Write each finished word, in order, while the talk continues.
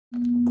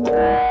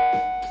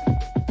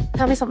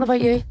Tell me something about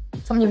you.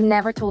 Something you've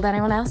never told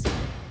anyone else.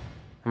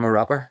 I'm a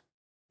rapper.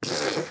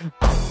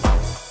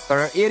 There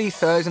are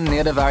 80,000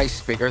 native Irish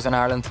speakers in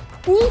Ireland.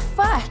 Ní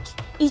fac,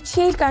 I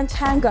chiad gan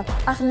tanga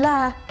ach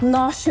la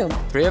náisiún.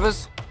 Three of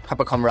us have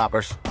become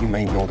rappers. You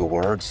might know the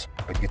words,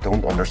 but you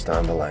don't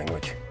understand the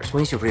language. There's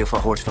one you've real for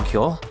horse from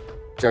Kyo.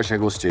 Just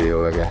go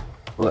studio again.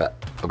 What?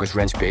 Because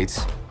rent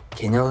beats.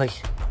 Can you like?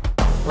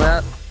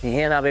 Well, you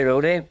hear Abbey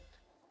Roadie?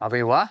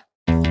 Abbey what?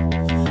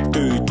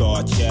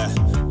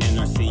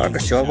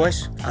 Argus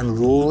Showboys and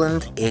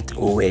Roland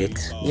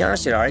 808. You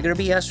honestly are going to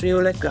be as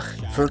real like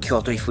for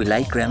Kyoto if we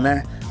like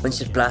grammar when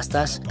she's blast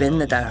us, been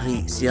the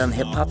diary seeing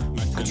hip hop.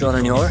 Could you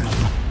on your?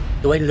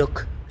 Do I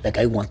look like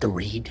I want to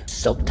read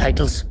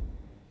subtitles?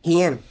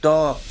 Ian,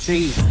 dog,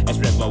 tree.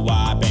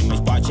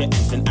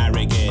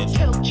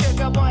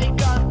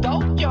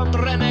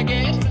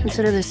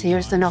 Consider this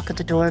here's the knock at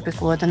the door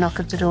before the knock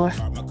at the door.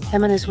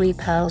 Him and his wee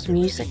pals'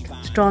 music.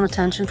 It's drawn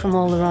attention from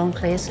all the wrong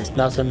places.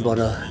 Nothing but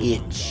a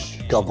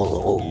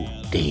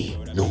H-double-O-D,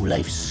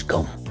 low-life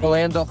scum. We'll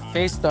end up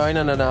face down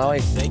in an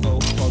alley.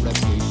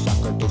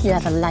 You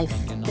have a life,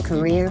 a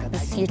career, a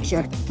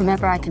future.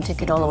 Remember, I can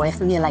take it all away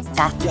from you like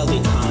that.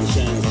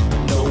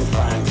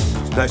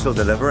 Special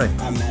delivery.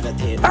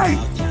 Hey!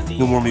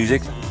 No more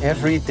music.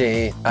 Every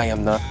day I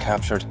am not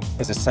captured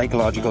is a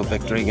psychological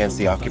victory against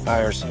the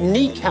occupiers.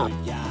 KNEECAP,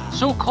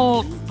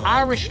 so-called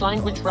Irish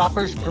language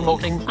rappers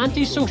promoting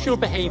antisocial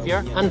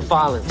behaviour and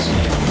violence.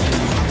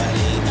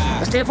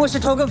 Stay for the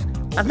tug of.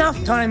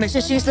 Enough time,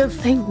 Mrs. Seaslip.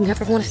 I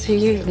never want to see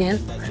you again.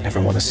 I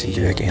never want to see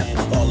you again.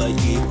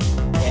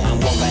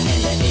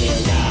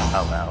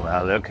 Oh,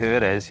 well, look who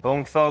it is.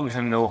 Bone thugs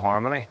and no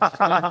harmony.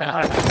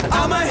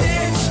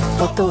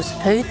 But those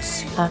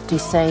hoods have to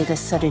say this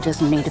city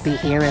doesn't need to be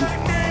hearing.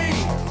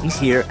 He's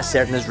here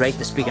asserting his right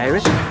to speak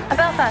Irish. A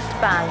Belfast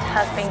band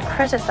has been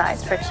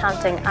criticised for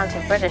chanting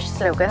anti-British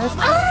slogans.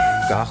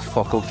 Gach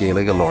focal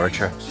Gaelic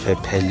literature. She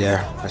pilla,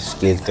 a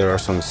skilter or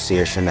some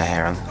search in the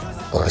heron.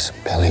 Boris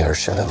Billy or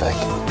Shillavik.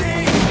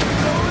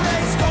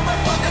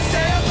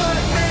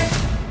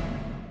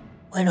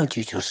 Why don't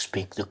you just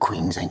speak the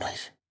Queen's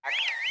English?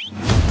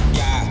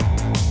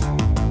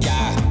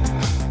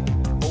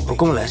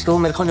 Kom, let's go.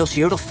 Met kan je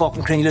hier de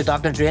fucking kringelen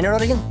Dr. Drainer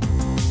again?